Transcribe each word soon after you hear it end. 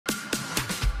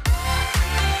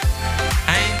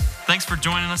Thanks for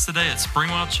joining us today at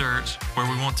Springwell Church, where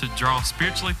we want to draw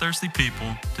spiritually thirsty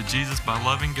people to Jesus by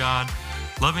loving God,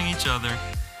 loving each other,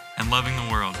 and loving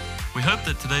the world. We hope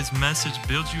that today's message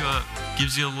builds you up,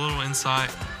 gives you a little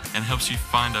insight, and helps you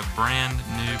find a brand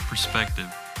new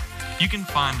perspective. You can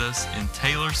find us in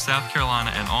Taylor, South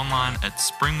Carolina, and online at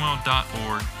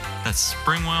springwell.org. That's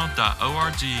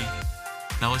springwell.org.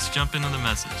 Now let's jump into the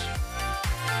message.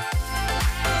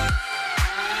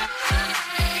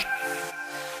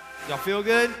 Y'all feel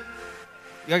good?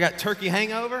 Y'all got turkey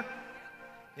hangover?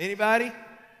 Anybody?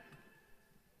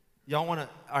 Y'all want to?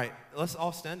 All right, let's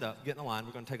all stand up, get in a line.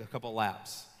 We're going to take a couple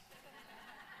laps.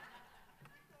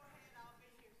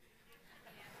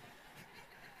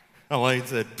 Elaine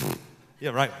said, yeah,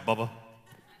 right, Bubba.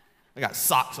 I got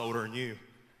socks older than you.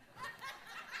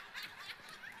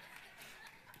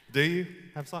 Do you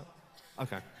have socks?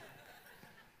 Okay.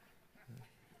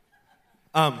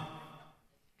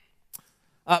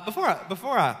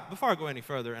 Before I go any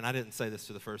further, and I didn't say this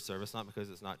to the first service, not because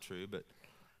it's not true, but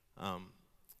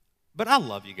I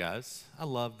love you guys. I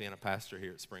love being a pastor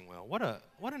here at Springwell.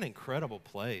 What an incredible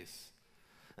place.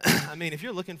 I mean, if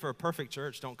you're looking for a perfect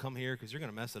church, don't come here because you're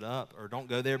going to mess it up, or don't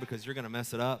go there because you're going to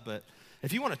mess it up. But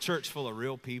if you want a church full of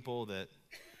real people that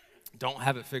don't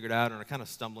have it figured out and are kind of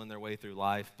stumbling their way through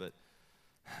life, but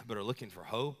are looking for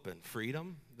hope and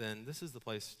freedom, then this is the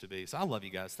place to be. So I love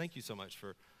you guys. Thank you so much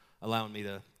for allowing me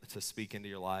to speak into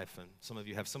your life. And some of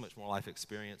you have so much more life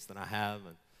experience than I have.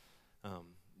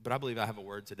 But I believe I have a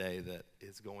word today that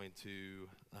is going to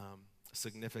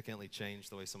significantly change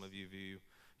the way some of you view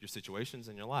your situations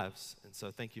and your lives. And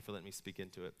so thank you for letting me speak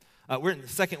into it. We're in the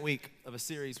second week of a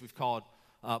series we've called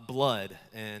Blood.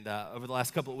 And over the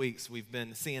last couple of weeks, we've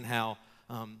been seeing how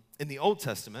in the Old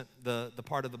Testament, the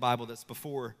part of the Bible that's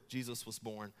before Jesus was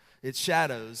born, it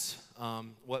shadows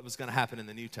what was going to happen in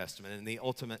the New Testament and the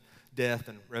ultimate death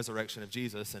and resurrection of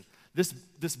Jesus. And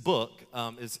this book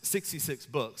is 66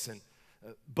 books,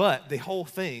 but the whole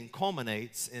thing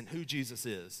culminates in who Jesus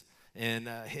is and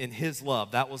in his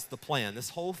love. That was the plan. This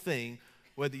whole thing,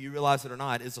 whether you realize it or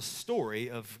not, is a story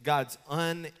of God's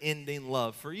unending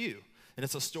love for you. And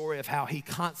it's a story of how he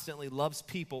constantly loves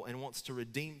people and wants to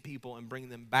redeem people and bring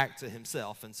them back to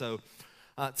himself. And so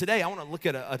today I want to look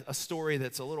at a story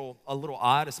that's a little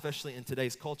odd, especially in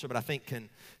today's culture, but I think can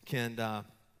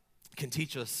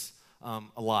teach us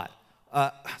a lot.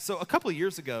 So a couple of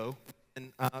years ago,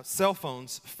 when cell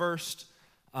phones first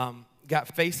got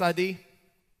Face ID,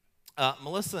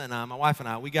 Melissa and I, my wife and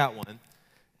I, we got one.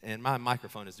 And my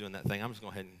microphone is doing that thing. I'm just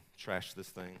going to go ahead and trash this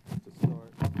thing to start.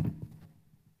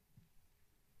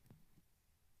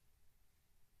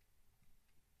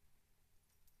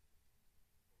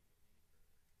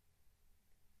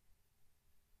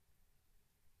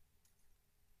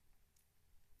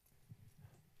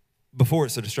 Before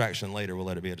it's a distraction later, we'll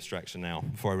let it be a distraction now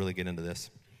before I really get into this.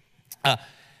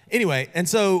 Anyway, and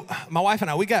so my wife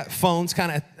and I, we got phones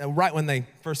kind of right when they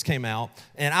first came out,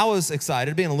 and I was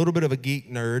excited, being a little bit of a geek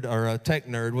nerd or a tech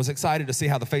nerd, was excited to see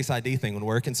how the Face ID thing would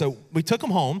work. And so we took them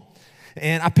home,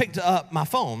 and I picked up my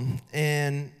phone,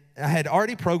 and I had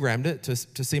already programmed it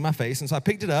to see my face, and so I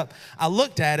picked it up, I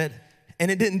looked at it, and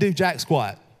it didn't do jack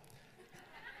squat.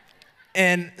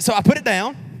 And so I put it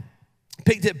down,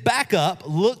 picked it back up,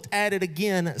 looked at it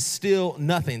again, still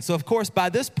nothing. So, of course, by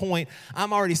this point,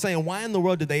 I'm already saying, why in the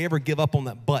world did they ever give up on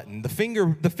that button? The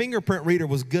fingerprint reader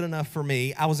was good enough for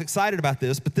me. I was excited about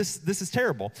this, but this is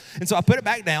terrible. And so I put it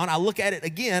back down. I look at it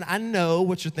again. I know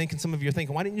what you're thinking. Some of you are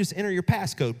thinking, why didn't you just enter your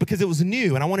passcode? Because it was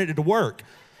new, and I wanted it to work.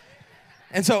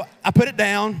 And so I put it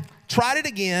down, tried it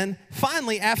again.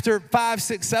 Finally, after 5,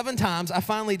 6, 7 times, I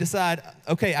finally decide,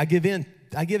 okay, I give in,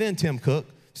 Tim Cook.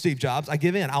 Steve Jobs, I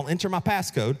give in. I'll enter my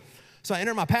passcode. So I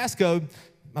enter my passcode.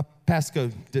 My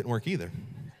passcode didn't work either.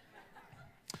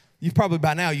 You've probably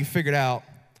by now you figured out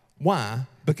why,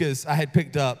 because I had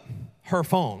picked up her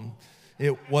phone.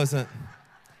 It wasn't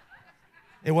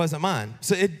mine.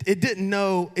 So it didn't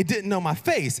know my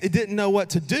face. It didn't know what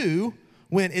to do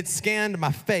when it scanned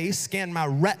my face, scanned my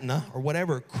retina, or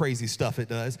whatever crazy stuff it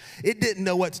does. It didn't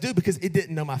know what to do because it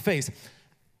didn't know my face.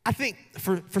 I think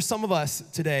for some of us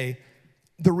today,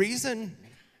 the reason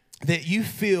that you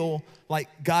feel like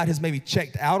God has maybe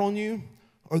checked out on you,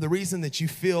 or the reason that you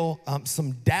feel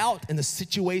some doubt in the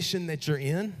situation that you're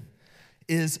in,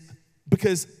 is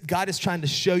because God is trying to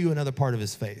show you another part of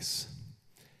his face.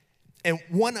 And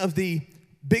one of the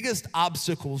biggest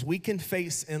obstacles we can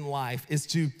face in life is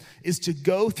to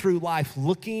go through life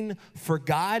looking for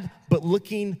God, but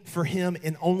looking for him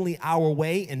in only our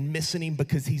way and missing him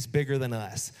because he's bigger than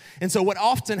us. And so what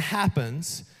often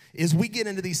happens is we get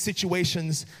into these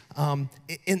situations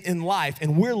in life,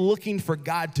 and we're looking for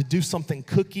God to do something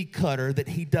cookie cutter that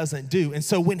he doesn't do. And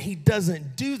so when he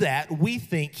doesn't do that, we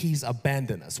think he's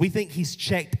abandoned us. We think he's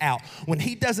checked out. When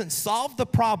he doesn't solve the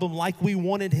problem like we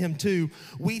wanted him to,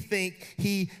 we think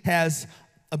he has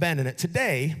abandoned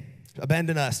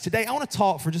us. Today, I want to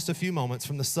talk for just a few moments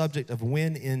from the subject of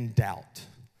when in doubt.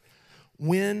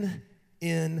 When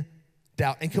in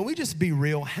doubt. And can we just be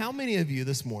real? How many of you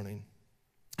this morning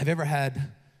have ever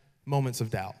had moments of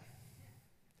doubt?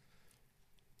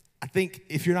 I think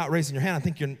if you're not raising your hand, I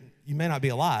think you may not be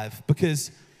alive,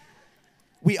 because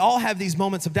we all have these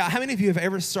moments of doubt. How many of you have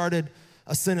ever started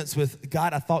a sentence with,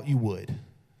 God, I thought you would?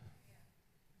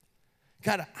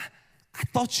 God, I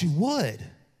thought you would,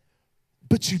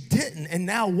 but you didn't, and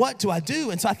now what do I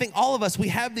do? And so I think all of us, we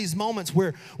have these moments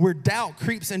where doubt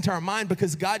creeps into our mind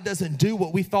because God doesn't do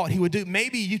what we thought he would do.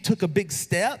 Maybe you took a big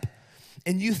step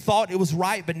and you thought it was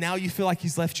right, but now you feel like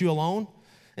he's left you alone.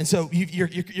 And so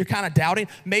you're kind of doubting.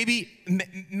 Maybe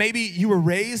you were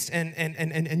raised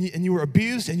and you were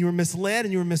abused and you were misled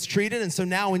and you were mistreated. And so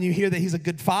now when you hear that he's a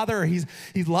good father or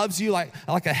he loves you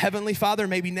like a heavenly father,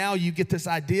 maybe now you get this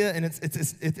idea and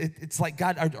it's like,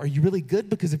 God, are you really good?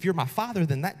 Because if you're my father,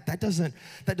 then that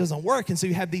doesn't work. And so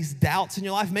you have these doubts in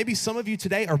your life. Maybe some of you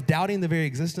today are doubting the very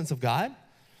existence of God,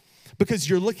 because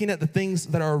you're looking at the things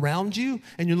that are around you,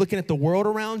 and you're looking at the world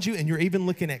around you, and you're even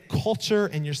looking at culture,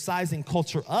 and you're sizing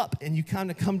culture up, and you kind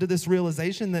of come to this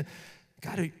realization that,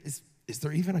 God, is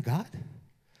there even a God?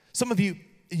 Some of you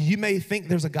may think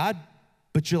there's a God,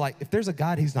 but you're like, if there's a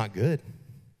God, he's not good,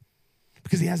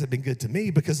 because he hasn't been good to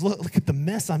me. Because look at the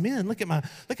mess I'm in. Look at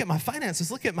my finances.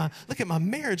 Look at my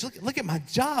marriage. Look at my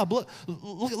job.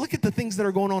 Look at the things that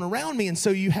are going on around me. And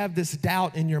so you have this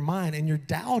doubt in your mind, and you're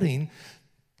doubting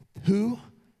who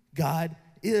God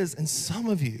is. And some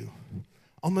of you,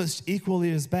 almost equally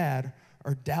as bad,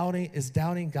 are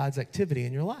doubting God's activity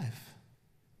in your life.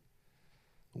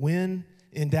 When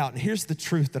in doubt, and here's the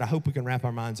truth that I hope we can wrap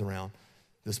our minds around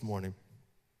this morning.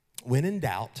 When in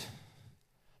doubt,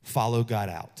 follow God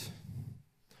out.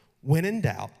 When in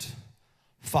doubt,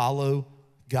 follow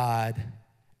God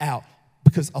out.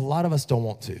 Because a lot of us don't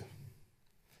want to.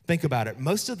 Think about it.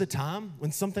 Most of the time,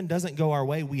 when something doesn't go our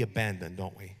way, we abandon,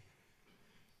 don't we?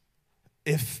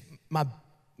 If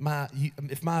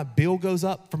my bill goes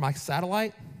up for my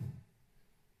satellite,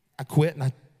 I quit and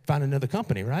I find another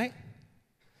company, right?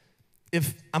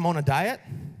 If I'm on a diet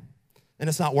and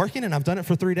it's not working and I've done it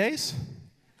for 3 days,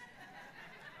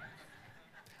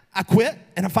 I quit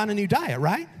and I find a new diet,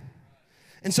 right?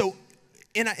 And so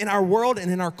in our world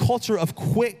and in our culture of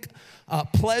quick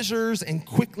pleasures and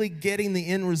quickly getting the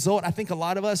end result, I think a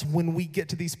lot of us, when we get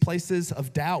to these places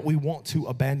of doubt, we want to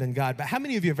abandon God. But how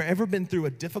many of you have ever been through a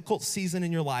difficult season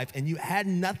in your life and you had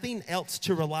nothing else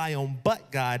to rely on but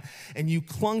God, and you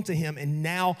clung to him, and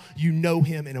now you know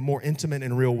him in a more intimate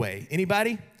and real way?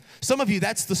 Anybody? Some of you,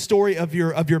 that's the story of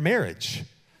your marriage.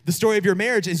 The story of your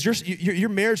marriage is your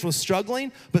marriage was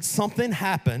struggling, but something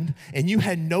happened and you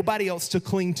had nobody else to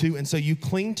cling to, and so you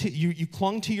clung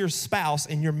to your spouse,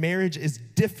 and your marriage is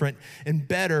different and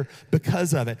better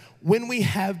because of it. When we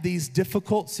have these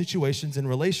difficult situations in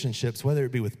relationships, whether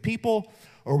it be with people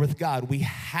or with God, we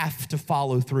have to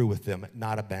follow through with them,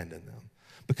 not abandon them,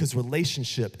 because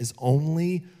relationship is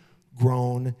only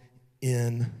grown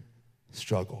in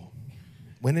struggle.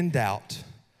 When in doubt,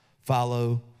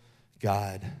 follow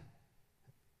God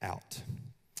out.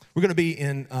 We're going to be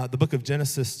in the book of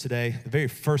Genesis today, the very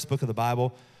first book of the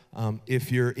Bible.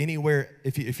 If you're anywhere,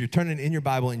 if you're turning in your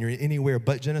Bible and you're anywhere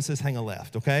but Genesis, hang a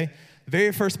left, okay? The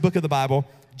very first book of the Bible,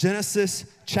 Genesis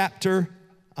chapter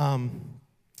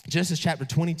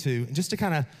 22. And just to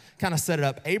kind of set it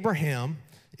up, Abraham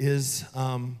is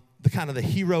the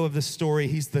hero of this story.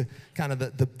 He's the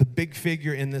big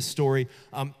figure in this story.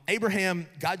 Abraham,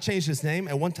 God changed his name.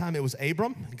 At one time it was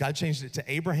Abram. God changed it to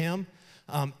Abraham.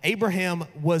 Abraham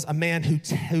was a man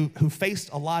who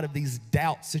faced a lot of these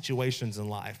doubt situations in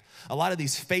life, a lot of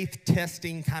these faith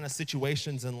testing kind of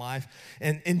situations in life.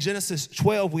 And in Genesis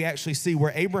 12, we actually see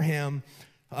where Abraham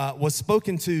was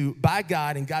spoken to by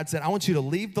God, and God said, I want you to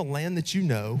leave the land that you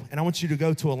know, and I want you to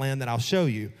go to a land that I'll show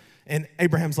you. And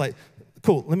Abraham's like,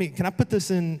 cool, can I put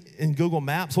this in Google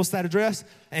Maps? What's that address?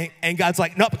 And God's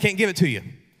like, nope, I can't give it to you.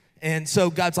 And so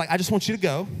God's like, I just want you to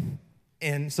go.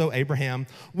 And so Abraham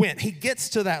went. He gets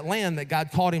to that land that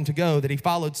God called him to go, that he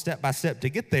followed step by step to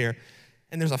get there,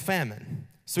 and there's a famine.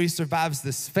 So he survives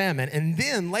this famine. And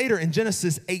then later in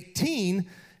Genesis 18,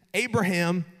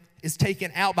 Abraham is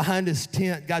taken out behind his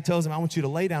tent. God tells him, I want you to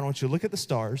lay down. I want you to look at the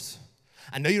stars.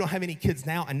 I know you don't have any kids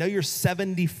now. I know you're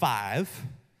 75.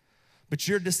 but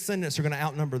your descendants are going to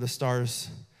outnumber the stars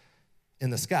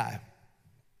in the sky.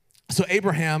 So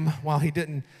Abraham, while he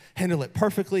didn't handle it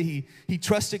perfectly, he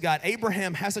trusted God.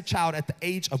 Abraham has a child at the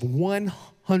age of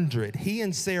 100. He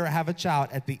and Sarah have a child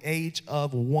at the age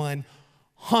of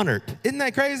 100. Isn't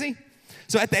that crazy?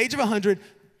 So at the age of 100,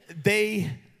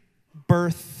 they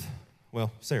birth,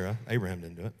 well, Sarah, Abraham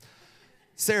didn't do it.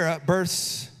 Sarah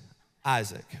births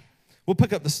Isaac. We'll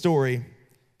pick up the story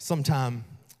sometime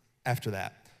after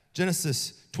that.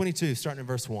 Genesis 22, starting in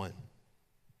verse 1.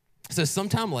 It says,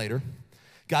 sometime later,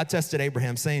 God tested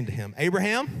Abraham, saying to him,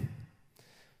 Abraham,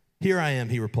 here I am,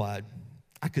 he replied.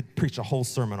 I could preach a whole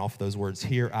sermon off those words.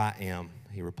 Here I am,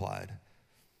 he replied.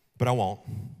 But I won't.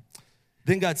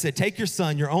 Then God said, take your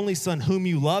son, your only son whom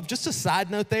you love. Just a side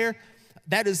note there,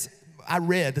 I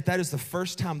read that is the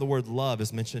first time the word love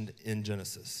is mentioned in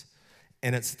Genesis.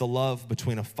 And it's the love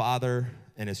between a father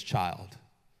and his child.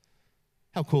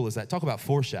 How cool is that? Talk about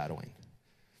foreshadowing.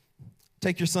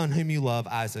 Take your son whom you love,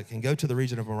 Isaac, and go to the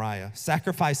region of Moriah.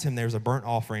 Sacrifice him there as a burnt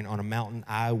offering on a mountain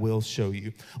I will show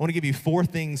you. I want to give you 4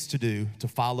 things to do to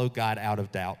follow God out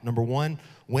of doubt. Number 1,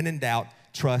 when in doubt,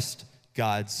 trust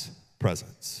God's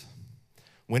presence.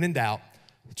 When in doubt,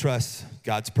 trust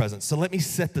God's presence. So let me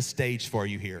set the stage for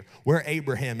you here, where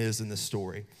Abraham is in this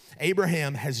story.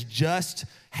 Abraham has just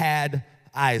had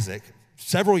Isaac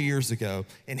several years ago,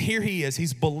 and here he is.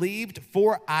 He's believed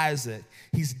for Isaac.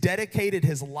 He's dedicated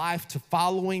his life to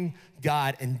following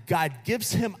God, and God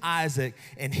gives him Isaac,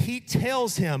 and he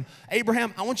tells him,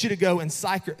 Abraham, I want you to go and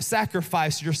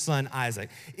sacrifice your son Isaac.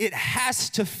 It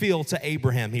has to feel to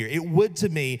Abraham here, it would to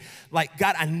me, like,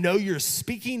 God, I know you're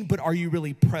speaking, but are you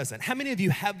really present? How many of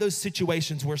you have those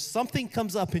situations where something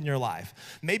comes up in your life?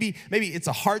 Maybe it's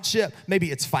a hardship, maybe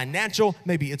it's financial,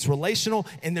 maybe it's relational,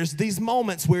 and there's these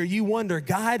moments where you wonder,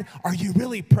 God, are you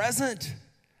really present?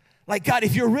 Like, God,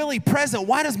 if you're really present,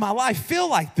 why does my life feel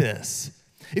like this?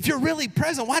 If you're really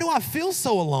present, why do I feel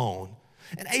so alone?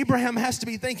 And Abraham has to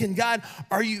be thinking, God,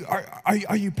 are you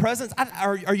present?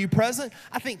 Are you present?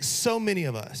 I think so many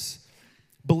of us,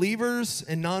 believers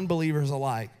and non-believers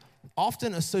alike,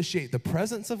 often associate the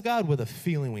presence of God with a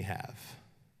feeling we have.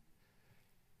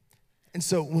 And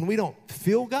so when we don't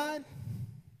feel God,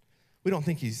 we don't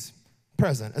think he's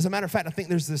present. As a matter of fact, I think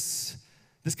there's this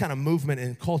kind of movement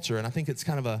in culture, and I think it's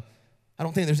kind of I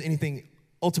don't think there's anything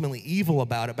ultimately evil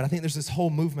about it, but I think there's this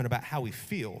whole movement about how we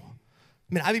feel.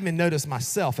 I mean, I've even noticed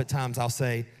myself at times I'll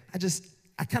say,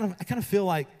 I kind of feel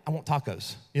like I want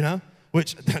tacos, you know?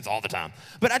 Which that's all the time.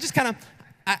 But I just kind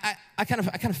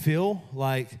of feel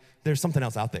like there's something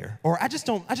else out there. Or I just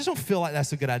don't feel like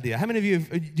that's a good idea. How many of you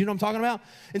do you know what I'm talking about?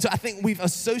 And so I think we've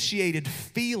associated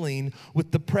feeling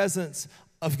with the presence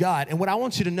of God. And what I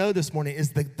want you to know this morning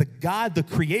is the God, the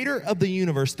creator of the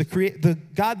universe, the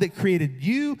God that created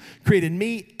you, created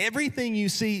me, everything you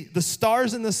see, the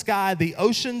stars in the sky, the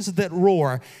oceans that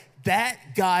roar, that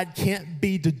God can't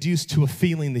be deduced to a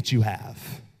feeling that you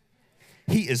have.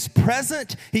 He is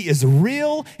present, he is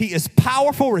real, he is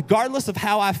powerful regardless of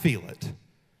how I feel it.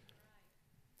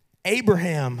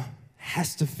 Abraham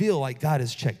has to feel like God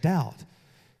is checked out.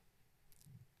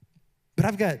 But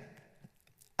I've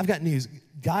got news.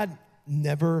 God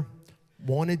never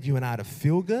wanted you and I to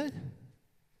feel good.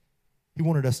 He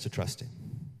wanted us to trust him.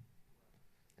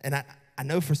 And I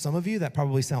know for some of you that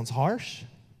probably sounds harsh,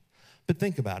 but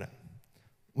think about it.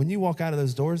 When you walk out of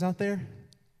those doors out there,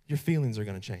 your feelings are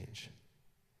going to change.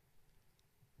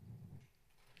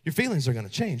 Your feelings are going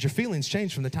to change. Your feelings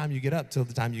change from the time you get up till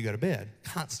the time you go to bed,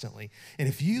 constantly. And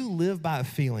if you live by a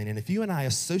feeling, and if you and I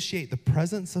associate the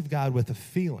presence of God with a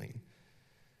feeling,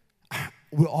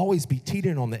 we'll always be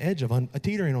teetering on the edge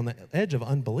of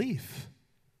unbelief.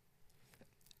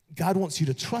 God wants you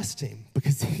to trust him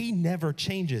because he never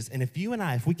changes. And if you and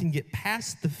I, if we can get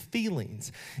past the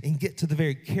feelings and get to the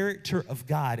very character of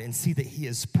God and see that he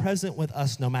is present with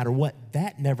us no matter what,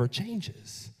 that never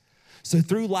changes. So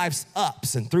through life's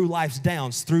ups and through life's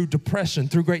downs, through depression,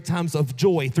 through great times of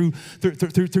joy, through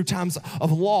times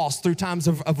of loss, through times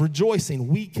of rejoicing,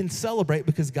 we can celebrate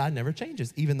because God never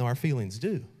changes, even though our feelings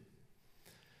do.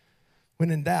 When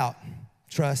in doubt,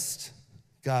 trust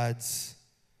God's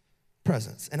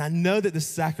presence. And I know that the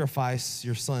sacrifice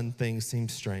your son thing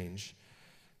seems strange,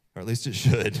 or at least it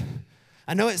should.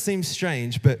 I know it seems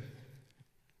strange, but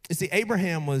you see,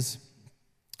 Abraham was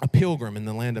a pilgrim in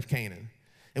the land of Canaan.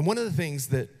 And one of the things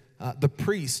that the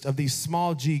priest of these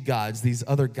small g gods, these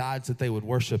other gods that they would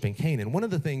worship in Canaan, one of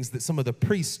the things that some of the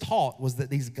priests taught was that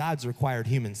these gods required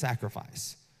human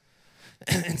sacrifice.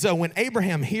 And so when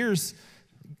Abraham hears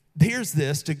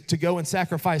this to go and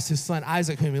sacrifice his son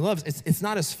Isaac, whom he loves, it's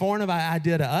not as foreign of an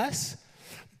idea to us,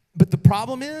 But the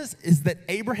problem is that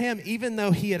Abraham, even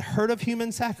though he had heard of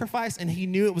human sacrifice and he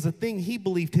knew it was a thing, he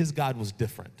believed his God was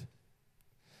different.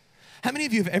 How many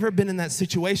of you have ever been in that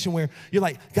situation where you're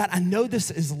like, God, I know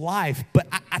this is life, but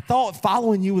I thought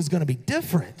following you was going to be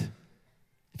different? Have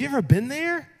you ever been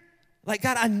there? Like,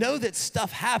 God, I know that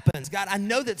stuff happens. God, I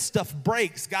know that stuff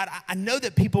breaks. God, I know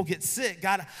that people get sick.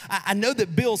 God, I know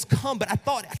that bills come, but I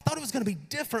thought it was going to be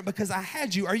different because I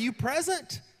had you. Are you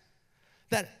present?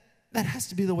 That has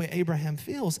to be the way Abraham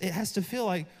feels. It has to feel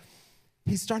like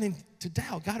he's starting to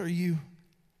doubt. God, are you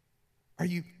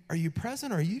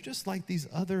present, or are you just like these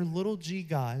other little g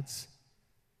gods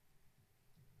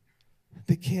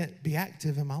that can't be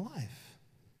active in my life?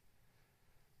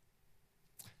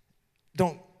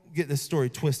 Don't get this story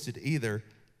twisted either.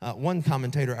 One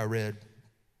commentator I read,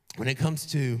 when it comes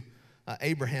to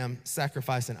Abraham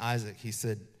sacrificing Isaac, he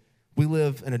said, we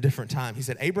live in a different time. He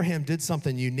said, Abraham did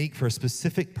something unique for a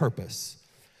specific purpose.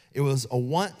 It was a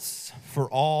once for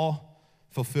all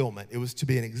fulfillment. It was to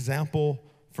be an example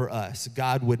for us.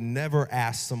 God would never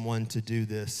ask someone to do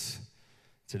this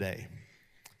today.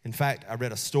 In fact, I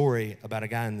read a story about a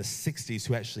guy in the 60s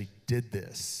who actually did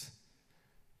this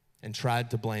and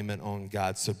tried to blame it on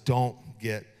God. So don't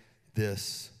get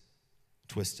this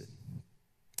twisted.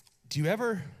 Do you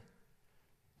ever,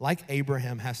 like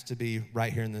Abraham has to be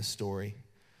right here in this story,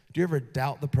 do you ever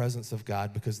doubt the presence of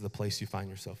God because of the place you find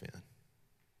yourself in?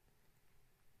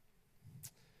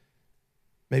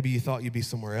 Maybe you thought you'd be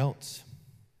somewhere else.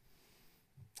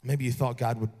 Maybe you thought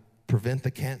God would prevent the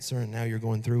cancer and now you're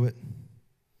going through it.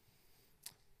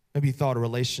 Maybe you thought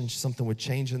something would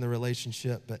change in the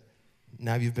relationship, but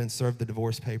now you've been served the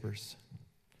divorce papers.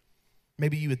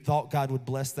 Maybe you had thought God would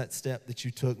bless that step that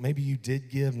you took. Maybe you did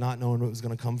give not knowing where it was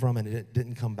going to come from and it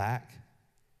didn't come back.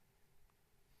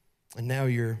 And now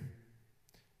you're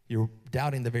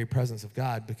doubting the very presence of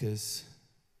God because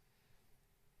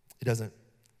it doesn't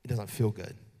feel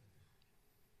good.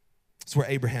 It's where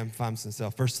Abraham finds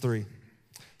himself. Verse 3 it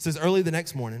says, early the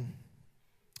next morning,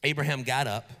 Abraham got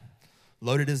up,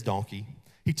 loaded his donkey.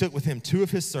 He took with him 2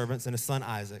 of his servants and his son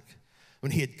Isaac.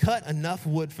 When he had cut enough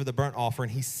wood for the burnt offering,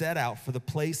 he set out for the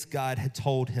place God had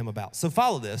told him about. So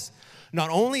follow this. Not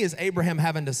only is Abraham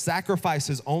having to sacrifice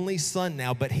his only son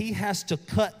now, but he has to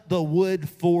cut the wood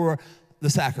for the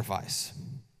sacrifice.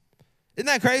 Isn't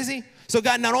that crazy? So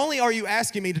God, not only are you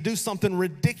asking me to do something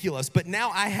ridiculous, but now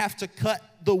I have to cut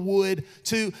the wood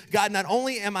too. God, not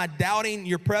only am I doubting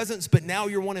your presence, but now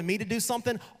you're wanting me to do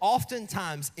something.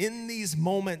 Oftentimes in these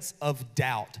moments of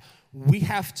doubt, we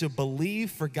have to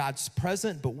believe for God's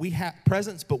presence, but we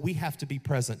have to be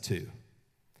present too.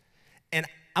 And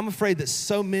I'm afraid that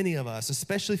so many of us,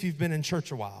 especially if you've been in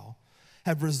church a while,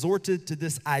 have resorted to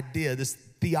this idea, this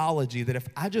theology that if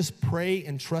I just pray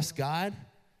and trust God,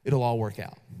 it'll all work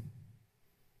out.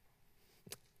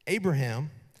 Abraham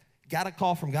got a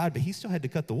call from God, but he still had to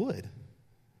cut the wood.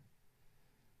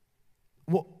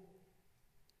 Well,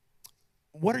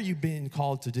 what are you being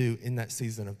called to do in that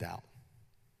season of doubt?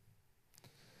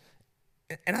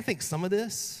 And I think some of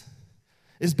this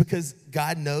is because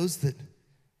God knows that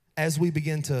as we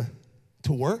begin to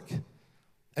work,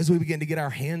 as we begin to get our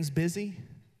hands busy,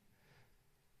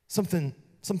 something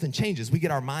changes. We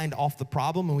get our mind off the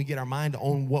problem and we get our mind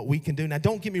on what we can do. Now,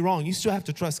 don't get me wrong, you still have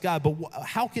to trust God, but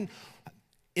how can,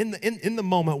 in the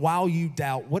moment while you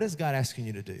doubt, what is God asking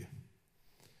you to do?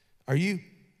 Are you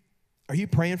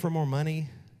praying for more money,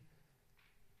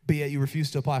 but yet you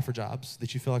refuse to apply for jobs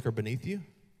that you feel like are beneath you?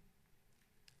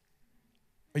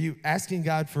 Are you asking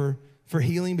God for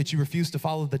healing, but you refuse to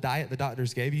follow the diet the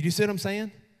doctors gave you? Do you see what I'm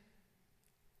saying?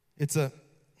 It's a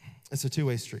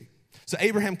two-way street. So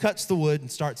Abraham cuts the wood and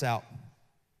starts out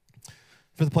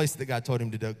for the place that God told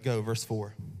him to go, verse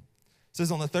 4. It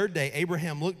says, on the third day,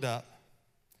 Abraham looked up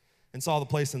and saw the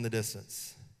place in the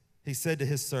distance. He said to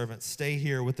his servants, stay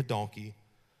here with the donkey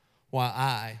while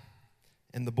I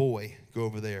and the boy go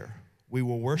over there. We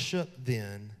will worship,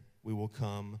 then we will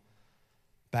come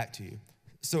back to you.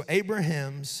 So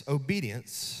Abraham's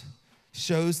obedience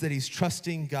shows that he's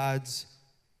trusting God's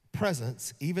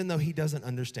presence even though he doesn't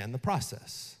understand the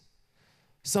process.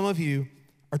 Some of you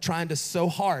are trying so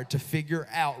hard to figure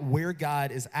out where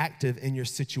God is active in your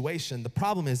situation. The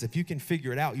problem is if you can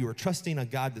figure it out, you are trusting a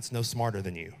God that's no smarter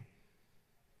than you.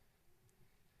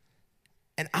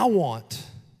 And I want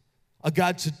a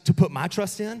God to put my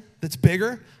trust in that's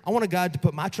bigger. I want a God to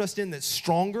put my trust in that's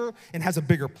stronger and has a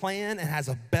bigger plan and has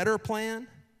a better plan.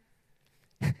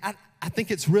 I think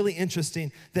it's really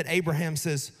interesting that Abraham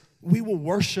says, we will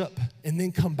worship and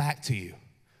then come back to you.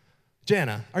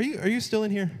 Jana, are you still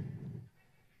in here?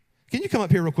 Can you come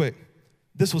up here real quick?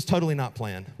 This was totally not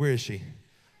planned. Where is she?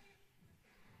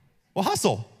 Well,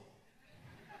 hustle.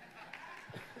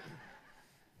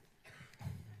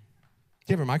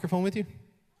 Do you have a microphone with you?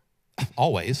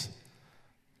 Always.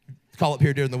 Call up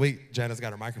here during the week. Jana's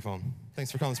got her microphone.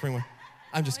 Thanks for calling Springwell.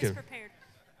 I'm just kidding. Prepared.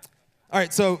 All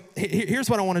right, so here's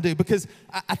what I want to do, because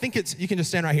I think you can just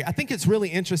stand right here. I think it's really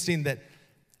interesting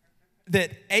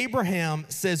that Abraham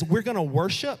says we're going to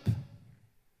worship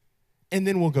and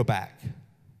then we'll go back.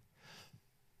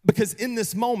 Because in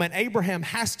this moment, Abraham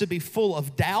has to be full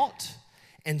of doubt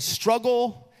and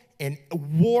struggle and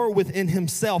war within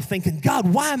himself, thinking,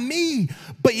 God, why me?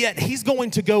 But yet he's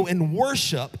going to go and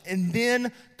worship and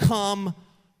then come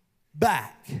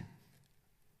back.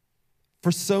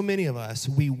 For so many of us,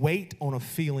 we wait on a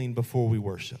feeling before we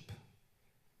worship.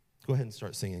 Go ahead and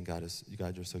start singing, God,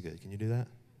 you're so good. Can you do that?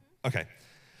 Okay.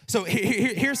 So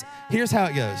here's how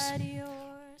it goes.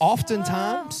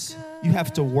 Oftentimes, you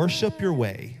have to worship your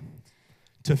way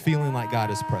to feeling like God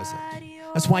is present.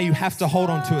 That's why you have to hold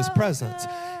on to his presence.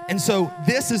 And so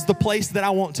this is the place that I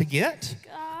want to get.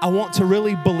 I want to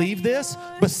really believe this,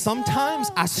 but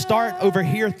sometimes I start over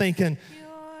here thinking,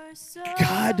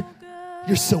 God,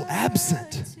 you're so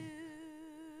absent.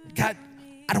 God,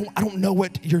 I don't know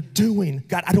what you're doing.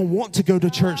 God, I don't want to go to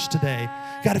church today.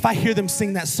 God, if I hear them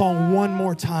sing that song one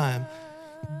more time,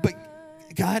 but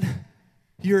God,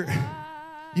 you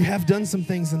have done some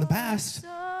things in the past.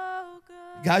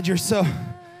 God, you're so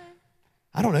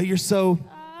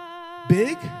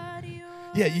big.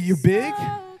 Yeah, you're big.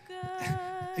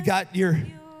 God,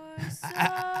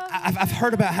 I've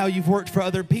heard about how you've worked for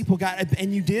other people, God,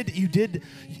 and you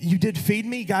did feed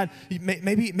me, God.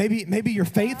 Maybe you're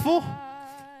faithful.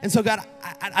 And so, God,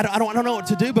 I don't know what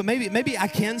to do, but maybe I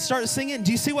can start singing.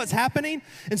 Do you see what's happening?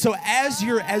 And so as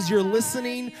you're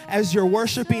listening, as you're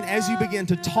worshiping, as you begin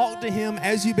to talk to him,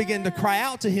 as you begin to cry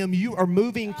out to him, you are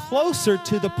moving closer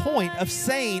to the point of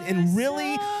saying and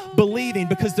really believing,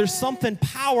 because there's something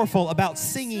powerful about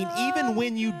singing even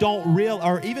when you don't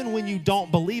even when you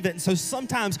don't believe it. And so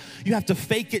sometimes you have to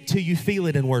fake it till you feel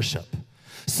it in worship.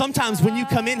 Sometimes when you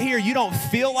come in here, you don't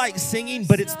feel like singing,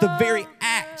 but it's the very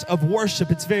act of worship.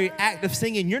 It's the very act of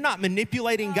singing. You're not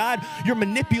manipulating God. You're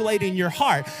manipulating your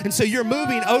heart. And so you're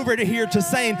moving over to here to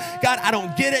saying, God, I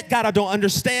don't get it. God, I don't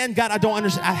understand. God, I don't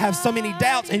understand. I have so many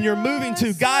doubts. And you're moving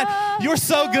to, God, you're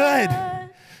so good.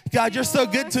 God, you're so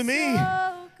good to me.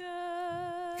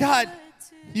 God,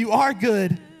 you are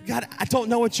good. God, I don't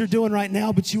know what you're doing right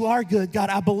now, but you are good. God,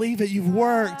 I believe it. You've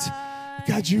worked.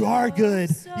 God, you are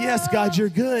good. Yes, God, you're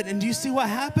good. And do you see what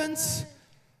happens?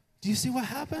 Do you see what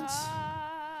happens?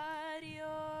 God,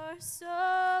 you're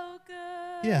so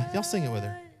good. Yeah, y'all sing it with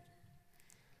her.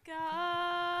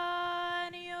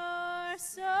 God, you're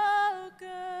so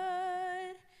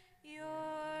good.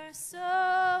 You're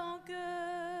so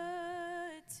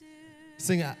good to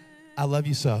Sing I love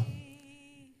you so.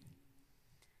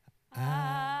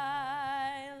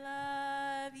 I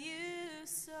love you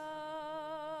so.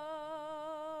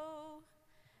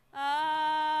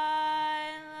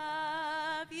 I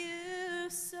love you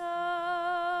so.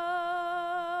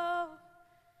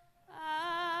 I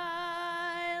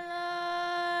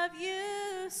love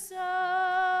you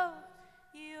so.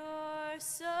 You're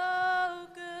so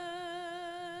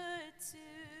good to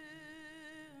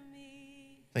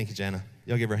me. Thank you, Jana.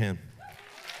 Y'all give her a hand.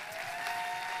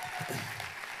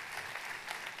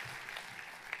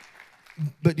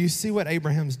 But do you see what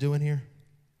Abraham's doing here?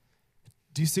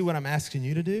 Do you see what I'm asking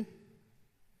you to do?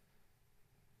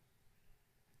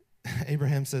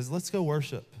 Abraham says, let's go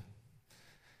worship.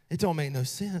 It don't make no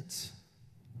sense.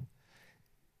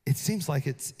 It seems like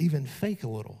it's even fake a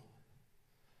little.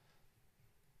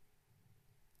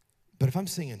 But if I'm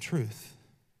singing truth,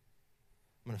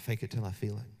 I'm going to fake it till I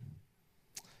feel it.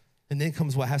 And then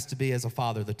comes what has to be, as a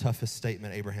father, the toughest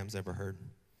statement Abraham's ever heard.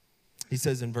 He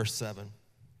says in verse 7,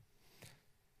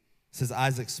 it says,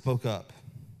 Isaac spoke up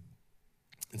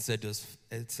and said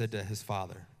to his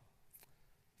father,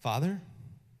 Father?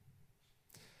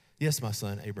 Yes, my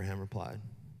son, Abraham replied.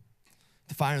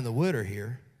 The fire and the wood are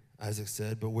here, Isaac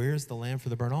said, but where is the lamb for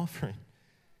the burnt offering?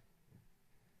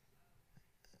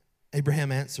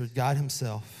 Abraham answered, God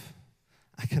himself.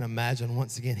 I can imagine,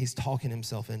 once again, he's talking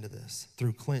himself into this.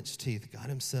 Through clenched teeth, God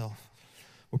himself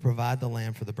will provide the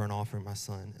lamb for the burnt offering, my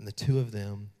son. And the two of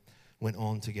them went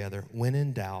on together. When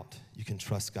in doubt, you can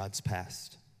trust God's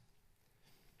past.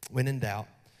 When in doubt,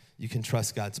 you can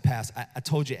trust God's past. I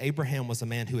told you Abraham was a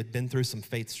man who had been through some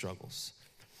faith struggles.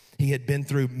 He had been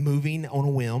through moving on a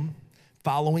whim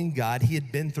following God. He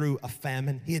had been through a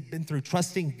famine. He had been through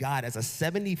trusting God as a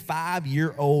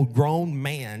 75-year-old grown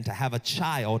man to have a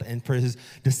child and for his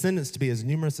descendants to be as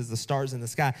numerous as the stars in the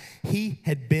sky. He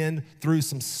had been through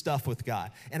some stuff with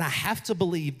God. And I have to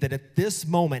believe that at this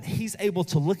moment, he's able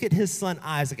to look at his son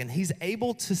Isaac and he's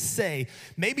able to say,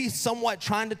 maybe somewhat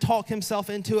trying to talk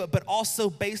himself into it, but also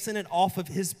basing it off of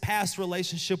his past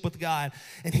relationship with God.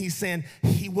 And he's saying,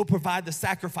 he will provide the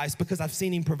sacrifice because I've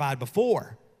seen him provide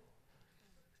before.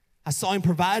 I saw him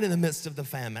provide in the midst of the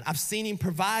famine. I've seen him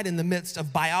provide in the midst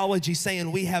of biology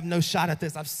saying we have no shot at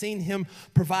this. I've seen him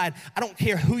provide. I don't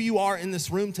care who you are in this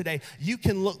room today. You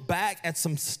can look back at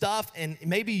some stuff and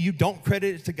maybe you don't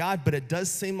credit it to God, but it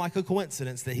does seem like a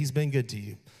coincidence that he's been good to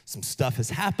you. Some stuff has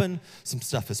happened. Some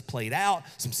stuff has played out.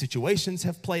 Some situations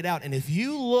have played out. And if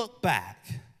you look back,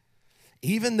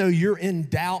 even though you're in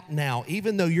doubt now,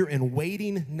 even though you're in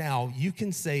waiting now, you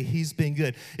can say he's been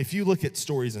good. If you look at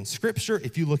stories in Scripture,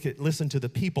 if you listen to the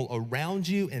people around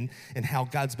you and how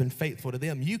God's been faithful to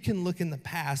them, you can look in the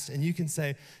past and you can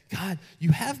say, God,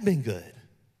 you have been good.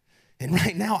 And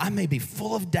right now, I may be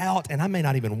full of doubt and I may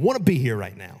not even want to be here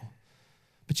right now.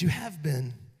 But you have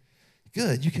been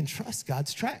good. You can trust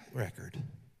God's track record.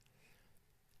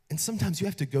 And sometimes you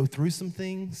have to go through some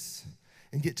things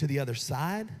and get to the other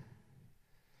side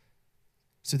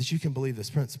so that you can believe this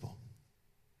principle.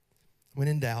 When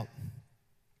in doubt,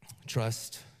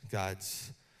 trust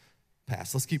God's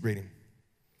past. Let's keep reading.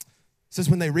 It says,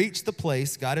 when they reached the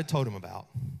place God had told him about,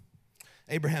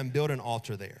 Abraham built an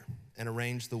altar there and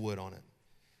arranged the wood on it.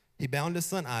 He bound his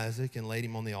son Isaac and laid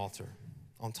him on the altar,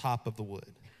 on top of the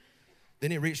wood.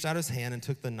 Then he reached out his hand and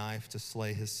took the knife to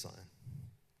slay his son.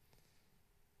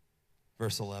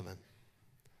 Verse 11.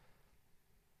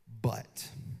 But,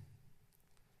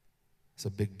 it's a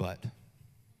big but.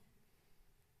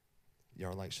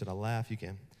 Y'all are like, should I laugh? You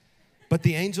can. But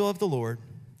the angel of the Lord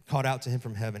called out to him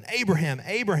from heaven, Abraham,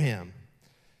 Abraham.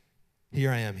 Here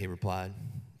I am, he replied.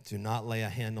 Do not lay a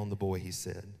hand on the boy, he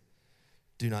said.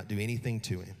 Do not do anything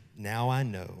to him. Now I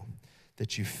know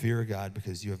that you fear God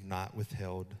because you have not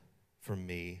withheld from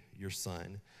me your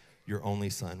son, your only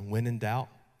son. When in doubt,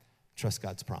 trust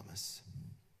God's promise.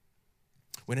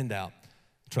 When in doubt,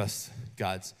 trust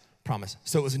God's promise.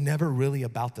 So it was never really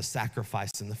about the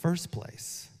sacrifice in the first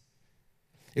place.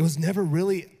 It was never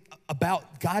really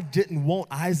about, God didn't want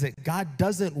Isaac. God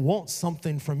doesn't want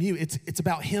something from you. It's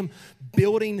about him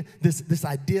building this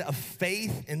idea of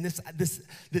faith and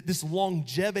this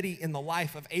longevity in the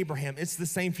life of Abraham. It's the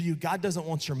same for you. God doesn't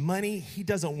want your money. He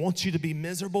doesn't want you to be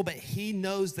miserable, but he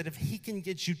knows that if he can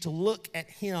get you to look at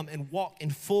him and walk in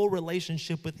full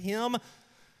relationship with him,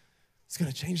 it's going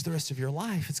to change the rest of your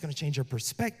life. It's going to change your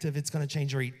perspective. It's going to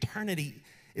change your eternity.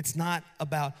 It's not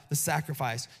about the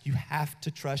sacrifice. You have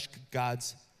to trust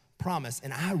God's promise.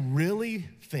 And I really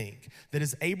think that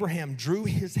as Abraham drew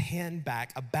his hand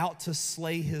back, about to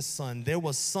slay his son, there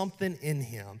was something in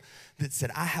him that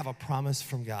said, I have a promise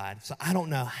from God. So I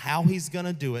don't know how he's going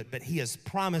to do it, but he has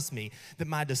promised me that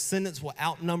my descendants will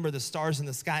outnumber the stars in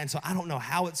the sky. And so I don't know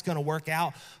how it's going to work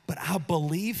out, but I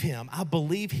believe him. I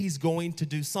believe he's going to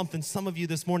do something. Some of you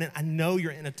this morning, I know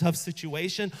you're in a tough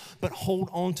situation, but hold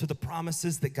on to the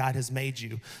promises that God has made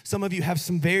you. Some of you have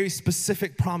some very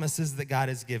specific promises that God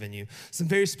has given you, some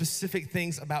very specific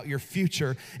things about your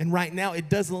future. And right now, it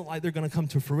doesn't look like they're going to come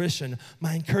to fruition.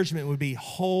 My encouragement would be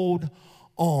hold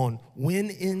on. When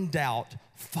in doubt,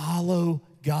 follow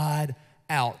God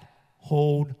out.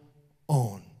 Hold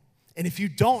on. And if you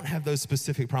don't have those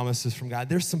specific promises from God,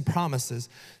 there's some promises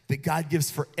that God gives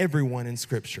for everyone in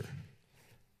Scripture.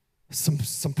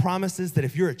 Some promises that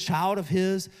if you're a child of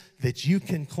his, that you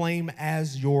can claim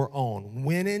as your own.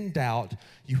 When in doubt,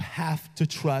 you have to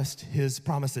trust his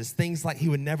promises. Things like he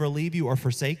would never leave you or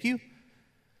forsake you.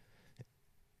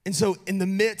 And so in the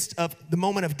midst of the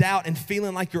moment of doubt and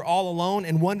feeling like you're all alone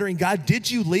and wondering, God, did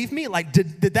you leave me? Like,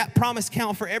 did that promise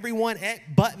count for everyone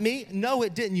but me? No,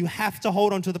 it didn't. You have to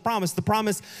hold on to the promise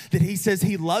that he says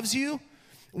he loves you.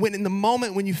 When in the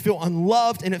moment when you feel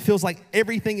unloved and it feels like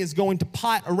everything is going to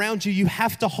pot around you, you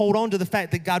have to hold on to the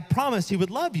fact that God promised he would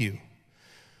love you.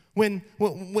 When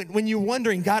you're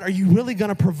wondering, God, are you really going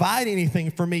to provide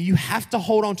anything for me? You have to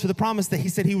hold on to the promise that he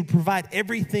said he would provide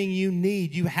everything you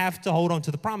need. You have to hold on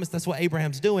to the promise. That's what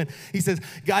Abraham's doing. He says,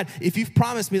 God, if you've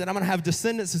promised me that I'm going to have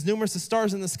descendants as numerous as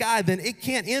stars in the sky, then it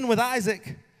can't end with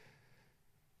Isaac.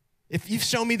 If you've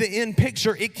shown me the end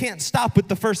picture, it can't stop with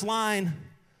the first line.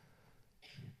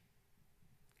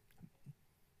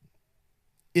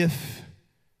 If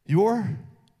your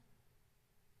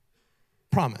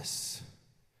promise,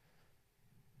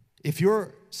 if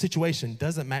your situation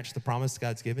doesn't match the promise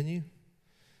God's given you,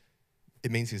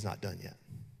 it means he's not done yet.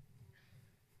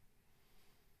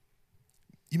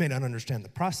 You may not understand the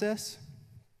process,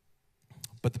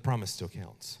 but the promise still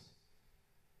counts.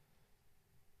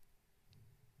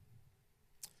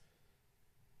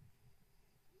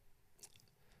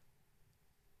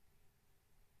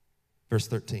 Verse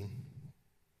 13.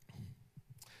 It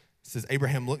says,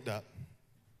 Abraham looked up,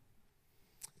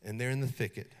 and there in the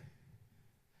thicket,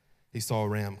 he saw a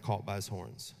ram caught by his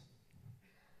horns.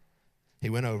 He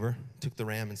went over, took the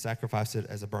ram, and sacrificed it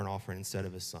as a burnt offering instead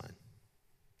of his son.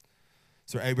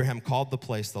 So Abraham called the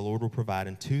place the Lord will provide,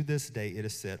 and to this day it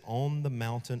is said, on the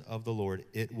mountain of the Lord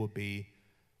it will be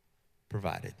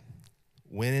provided.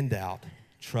 When in doubt,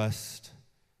 trust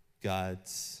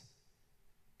God's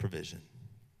provision.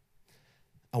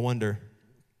 I wonder,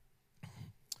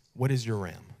 what is your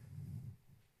ram?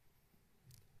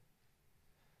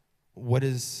 What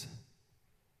is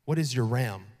your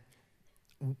ram?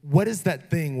 What is that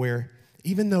thing where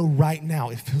even though right now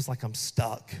it feels like I'm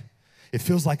stuck, it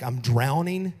feels like I'm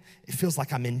drowning, it feels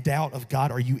like I'm in doubt of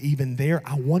God, are you even there?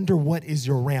 I wonder what is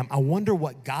your ram. I wonder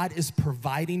what God is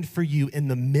providing for you in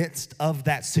the midst of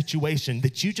that situation,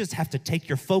 that you just have to take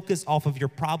your focus off of your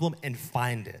problem and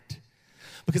find it.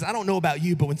 Because I don't know about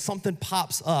you, but when something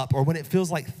pops up or when it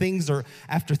feels like things are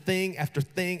after thing after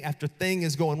thing after thing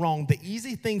is going wrong, the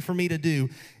easy thing for me to do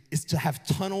is to have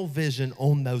tunnel vision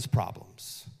on those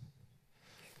problems.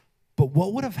 But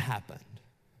what would have happened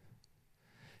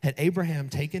had Abraham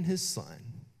taken his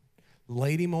son,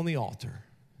 laid him on the altar,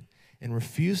 and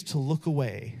refused to look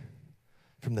away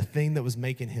from the thing that was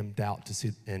making him doubt to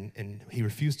see, and he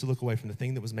refused to look away from the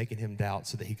thing that was making him doubt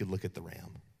so that he could look at the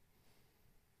ram?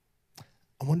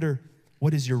 I wonder,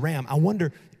 what is your ram? I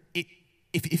wonder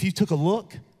if you took a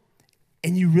look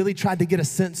and you really tried to get a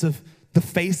sense of the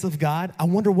face of God, I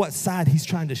wonder what side he's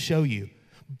trying to show you.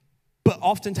 But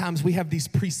oftentimes we have these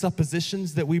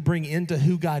presuppositions that we bring into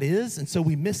who God is, and so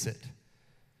we miss it.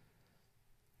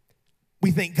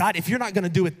 We think, God, if you're not going to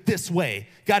do it this way,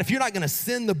 God, if you're not going to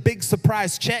send the big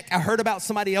surprise check, I heard about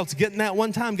somebody else getting that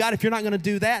one time. God, if you're not going to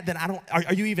do that, then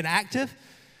are you even active?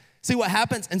 See what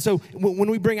happens? And so when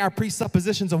we bring our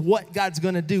presuppositions of what God's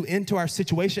going to do into our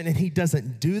situation and he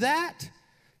doesn't do that,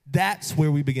 that's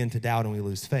where we begin to doubt and we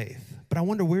lose faith. But I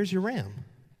wonder, where's your ram?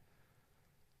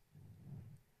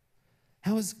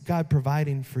 How is God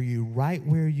providing for you right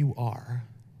where you are?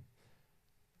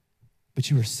 But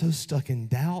you are so stuck in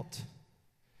doubt.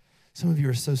 Some of you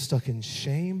are so stuck in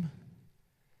shame.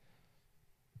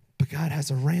 But God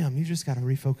has a ram. You just got to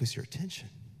refocus your attention.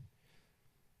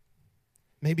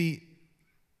 Maybe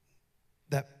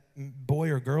that boy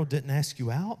or girl didn't ask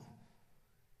you out,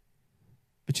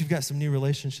 but you've got some new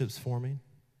relationships forming.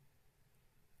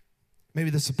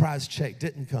 Maybe the surprise check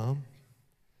didn't come,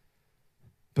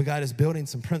 but God is building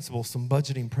some principles, some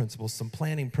budgeting principles, some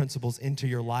planning principles into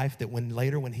your life that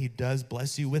when he does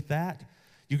bless you with that,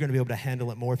 you're going to be able to handle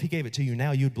it more. If he gave it to you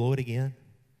now, you'd blow it again.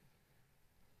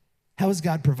 How is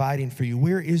God providing for you?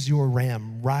 Where is your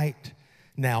ram right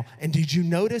now? And did you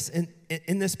notice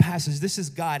in this passage, this is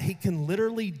God. He can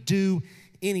literally do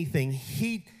anything.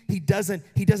 He doesn't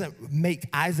make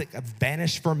Isaac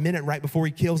vanish for a minute right before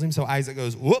he kills him, so Isaac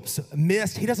goes, whoops,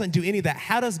 missed. He doesn't do any of that.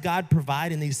 How does God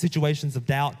provide in these situations of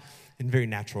doubt? In very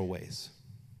natural ways.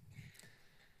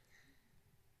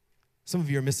 Some of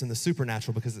you are missing the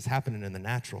supernatural because it's happening in the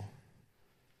natural.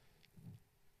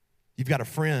 You've got a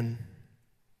friend,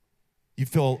 you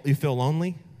feel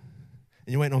lonely,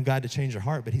 and you're waiting on God to change your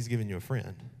heart, but he's giving you a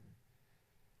friend.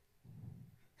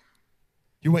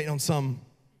 You're waiting on some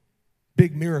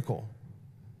big miracle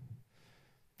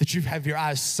that you have your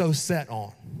eyes so set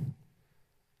on.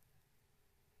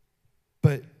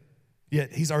 But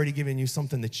yet he's already given you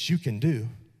something that you can do.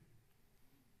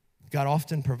 God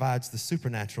often provides the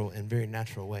supernatural in very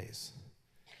natural ways.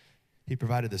 He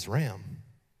provided this ram.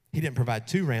 He didn't provide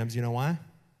 2 rams. You know why?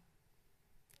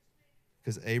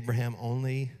 Because Abraham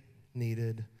only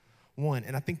needed 1.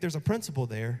 And I think there's a principle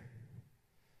there.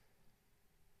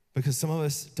 Because some of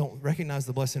us don't recognize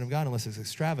the blessing of God unless it's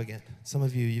extravagant. Some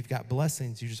of you, you've got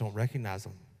blessings, you just don't recognize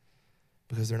them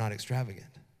because they're not extravagant.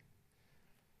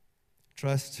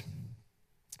 Trust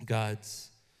God's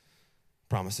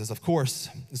promises. Of course,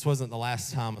 this wasn't the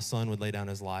last time a son would lay down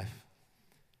his life.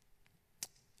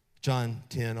 John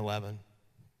 10:11.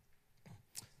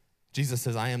 Jesus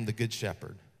says, I am the good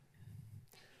shepherd.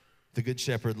 The good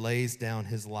shepherd lays down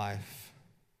his life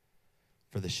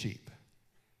for the sheep.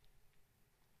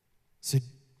 So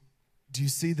do you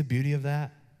see the beauty of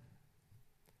that?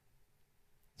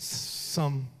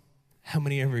 How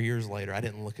many ever years later, I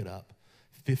didn't look it up,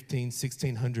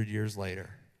 1,600 years later,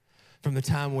 from the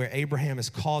time where Abraham is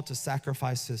called to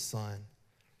sacrifice his son,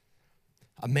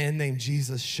 a man named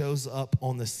Jesus shows up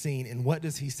on the scene. And what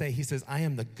does he say? He says, I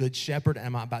am the good shepherd, and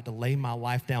I'm about to lay my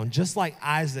life down. Just like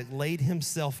Isaac laid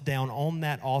himself down on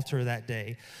that altar that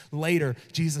day. Later,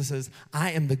 Jesus says,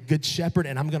 I am the good shepherd,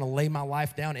 and I'm going to lay my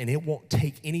life down, and it won't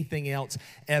take anything else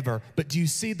ever. But do you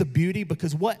see the beauty?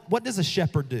 Because what does a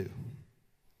shepherd do?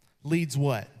 Leads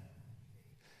what?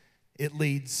 It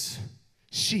leads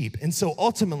sheep. And so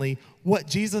ultimately, what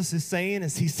Jesus is saying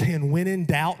is he's saying, when in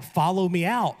doubt, follow me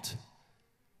out.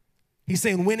 He's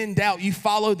saying, when in doubt, you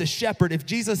follow the shepherd. If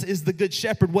Jesus is the good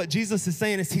shepherd, what Jesus is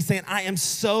saying is he's saying, I am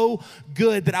so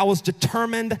good that I was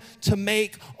determined to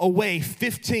make a way.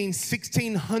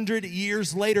 1,600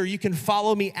 years later, you can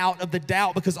follow me out of the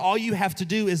doubt, because all you have to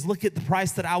do is look at the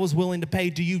price that I was willing to pay.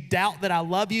 Do you doubt that I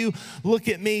love you? Look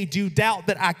at me. Do you doubt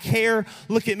that I care?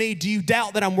 Look at me. Do you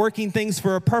doubt that I'm working things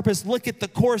for a purpose? Look at the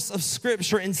course of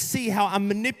Scripture and see how I'm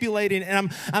manipulating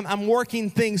and I'm working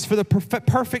things for the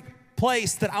perfect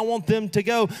place that I want them to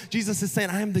go. Jesus is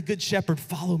saying, I am the good shepherd.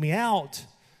 Follow me out.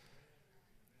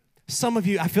 Some of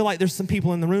you, I feel like there's some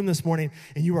people in the room this morning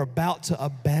and you are about to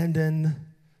abandon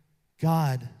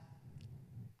God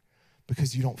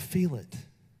because you don't feel it,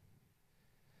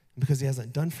 because he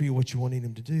hasn't done for you what you wanted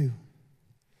him to do.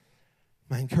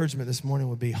 My encouragement this morning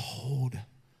would be, hold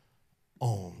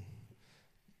on.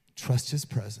 Trust his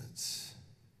presence.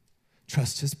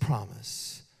 Trust his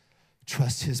promise.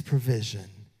 Trust his provision.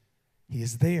 He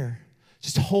is there.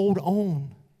 Just hold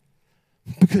on.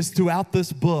 Because throughout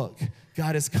this book,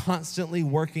 God is constantly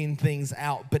working things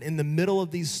out. But in the middle of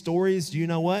these stories, do you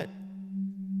know what?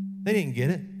 They didn't get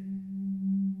it.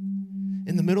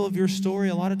 In the middle of your story,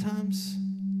 a lot of times,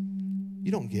 you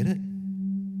don't get it.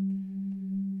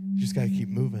 You just got to keep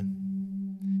moving.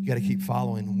 You got to keep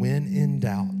following. When in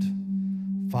doubt,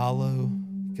 follow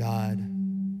God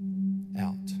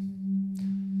out.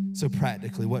 So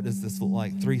practically, what does this look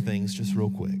like? 3 things, just real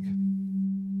quick.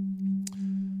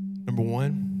 Number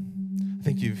 1, I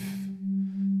think you've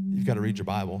got to read your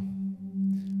Bible.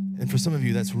 And for some of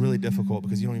you, that's really difficult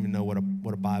because you don't even know what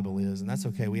a Bible is, and that's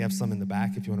okay. We have some in the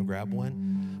back if you want to grab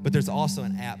one. But there's also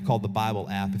an app called the Bible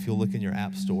app if you'll look in your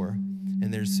app store,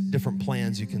 and there's different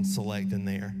plans you can select in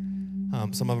there.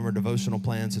 Some of them are devotional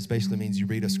plans, which basically means you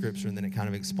read a scripture and then it kind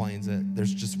of explains it.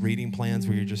 There's just reading plans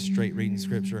where you're just straight reading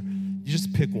scripture. You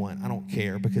just pick one. I don't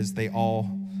care, because they all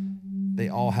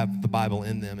have the Bible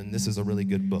in them, and this is a really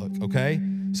good book, okay?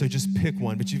 So just pick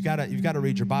one, but you've got to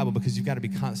read your Bible, because you've got to be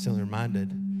constantly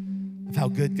reminded of how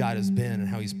good God has been and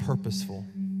how he's purposeful.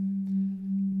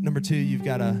 Number 2, you've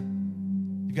got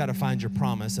to find your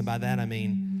promise, and by that I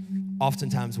mean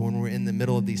oftentimes when we're in the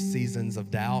middle of these seasons of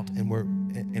doubt and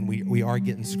we are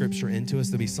getting scripture into us,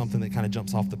 there'll be something that kind of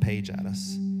jumps off the page at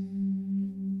us.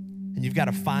 And you've got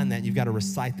to find that. You've got to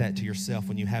recite that to yourself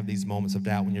when you have these moments of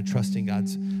doubt, when you're trusting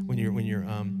God's, when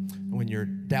you're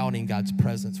doubting God's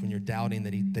presence, when you're doubting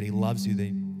that he loves you,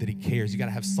 that he cares. You got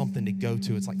to have something to go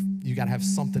to. It's like you got to have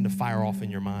something to fire off in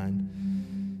your mind.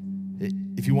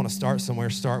 If you want to start somewhere,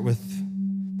 start with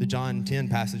the John 10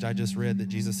 passage I just read, that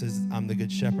Jesus says, I'm the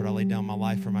good shepherd. I lay down my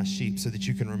life for my sheep, so that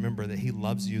you can remember that he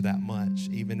loves you that much,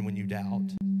 even when you doubt.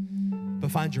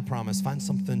 But find your promise. Find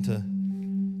something to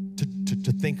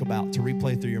think about, to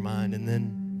replay through your mind. And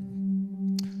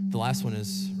then the last one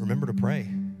is remember to pray.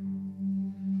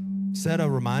 Set a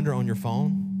reminder on your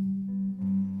phone.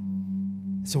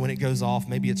 So when it goes off,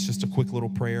 maybe it's just a quick little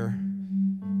prayer.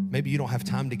 Maybe you don't have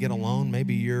time to get alone.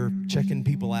 Maybe you're checking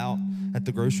people out at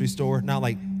the grocery store. Not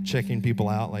like checking people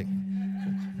out,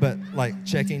 but like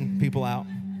checking people out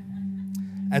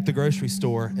at the grocery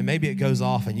store. And maybe it goes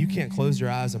off and you can't close your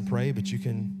eyes and pray, but you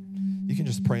can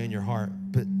just pray in your heart.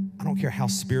 But I don't care how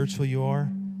spiritual you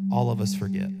are, all of us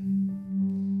forget.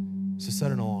 So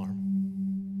set an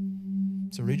alarm.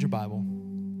 So read your Bible,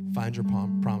 find your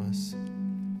promise,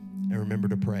 and remember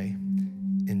to pray.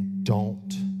 And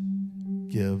don't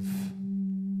give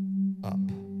up.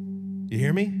 You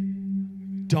hear me?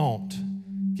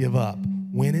 Don't give up.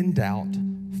 When in doubt,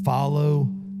 follow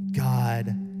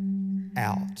God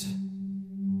out.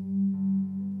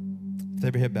 With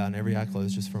every head bowed and every eye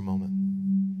closed, just for a moment.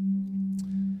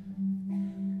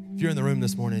 If you're in the room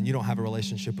this morning and you don't have a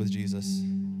relationship with Jesus,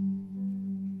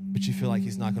 but you feel like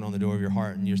he's knocking on the door of your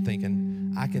heart and you're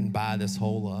thinking, I can buy this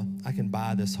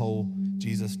whole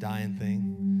Jesus dying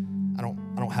thing. I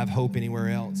don't have hope anywhere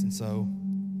else. And so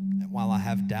while I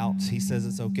have doubts, he says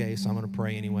it's okay, so I'm going to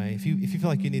pray anyway. If you feel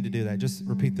like you need to do that, just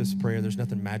repeat this prayer. There's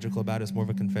nothing magical about it. It's more of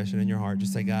a confession in your heart.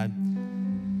 Just say, God,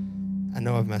 I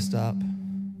know I've messed up,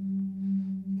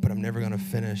 but I'm never going to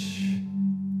finish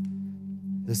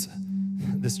this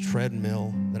this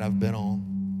treadmill that I've been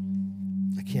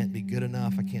on. I can't be good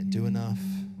enough. I can't do enough.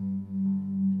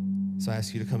 So I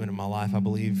ask you to come into my life. I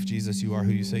believe, Jesus, you are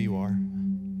who you say you are.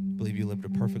 I believe you lived a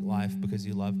perfect life because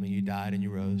you loved me. You died and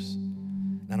you rose.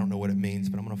 And I don't know what it means,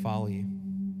 but I'm going to follow you.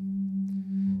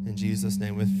 In Jesus'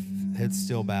 name, with heads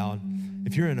still bowed.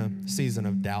 If you're in a season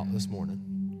of doubt this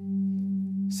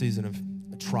morning, season of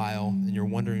a trial, and you're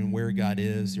wondering where God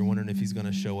is, you're wondering if he's going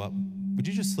to show up, would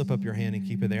you just slip up your hand and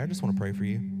keep it there? I just want to pray for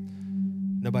you.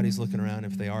 Nobody's looking around.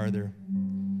 If they are, they'll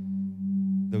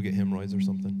get hemorrhoids or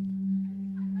something.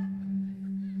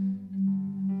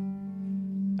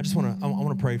 I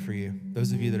want to pray for you.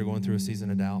 Those of you that are going through a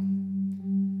season of doubt.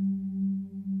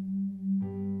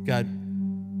 God,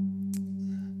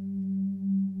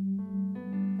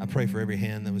 I pray for every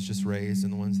hand that was just raised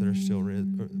and the ones that are still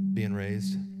being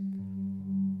raised.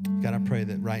 God, I pray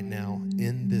that right now,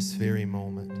 in this very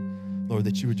moment, Lord,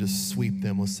 that you would just sweep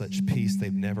them with such peace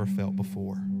they've never felt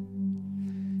before.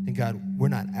 And God, we're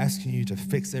not asking you to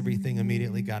fix everything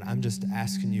immediately. God, I'm just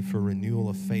asking you for renewal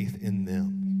of faith in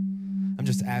them. I'm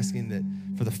just asking that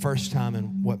for the first time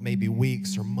in what may be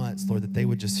weeks or months, Lord, that they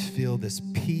would just feel this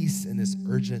peace and this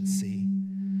urgency,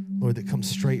 Lord, that comes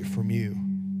straight from you.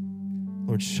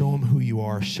 Lord, show them who you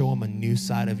are. Show them a new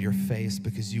side of your face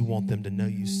because you want them to know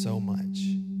you so much.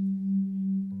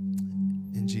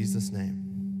 In Jesus' name,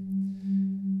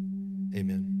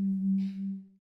 amen.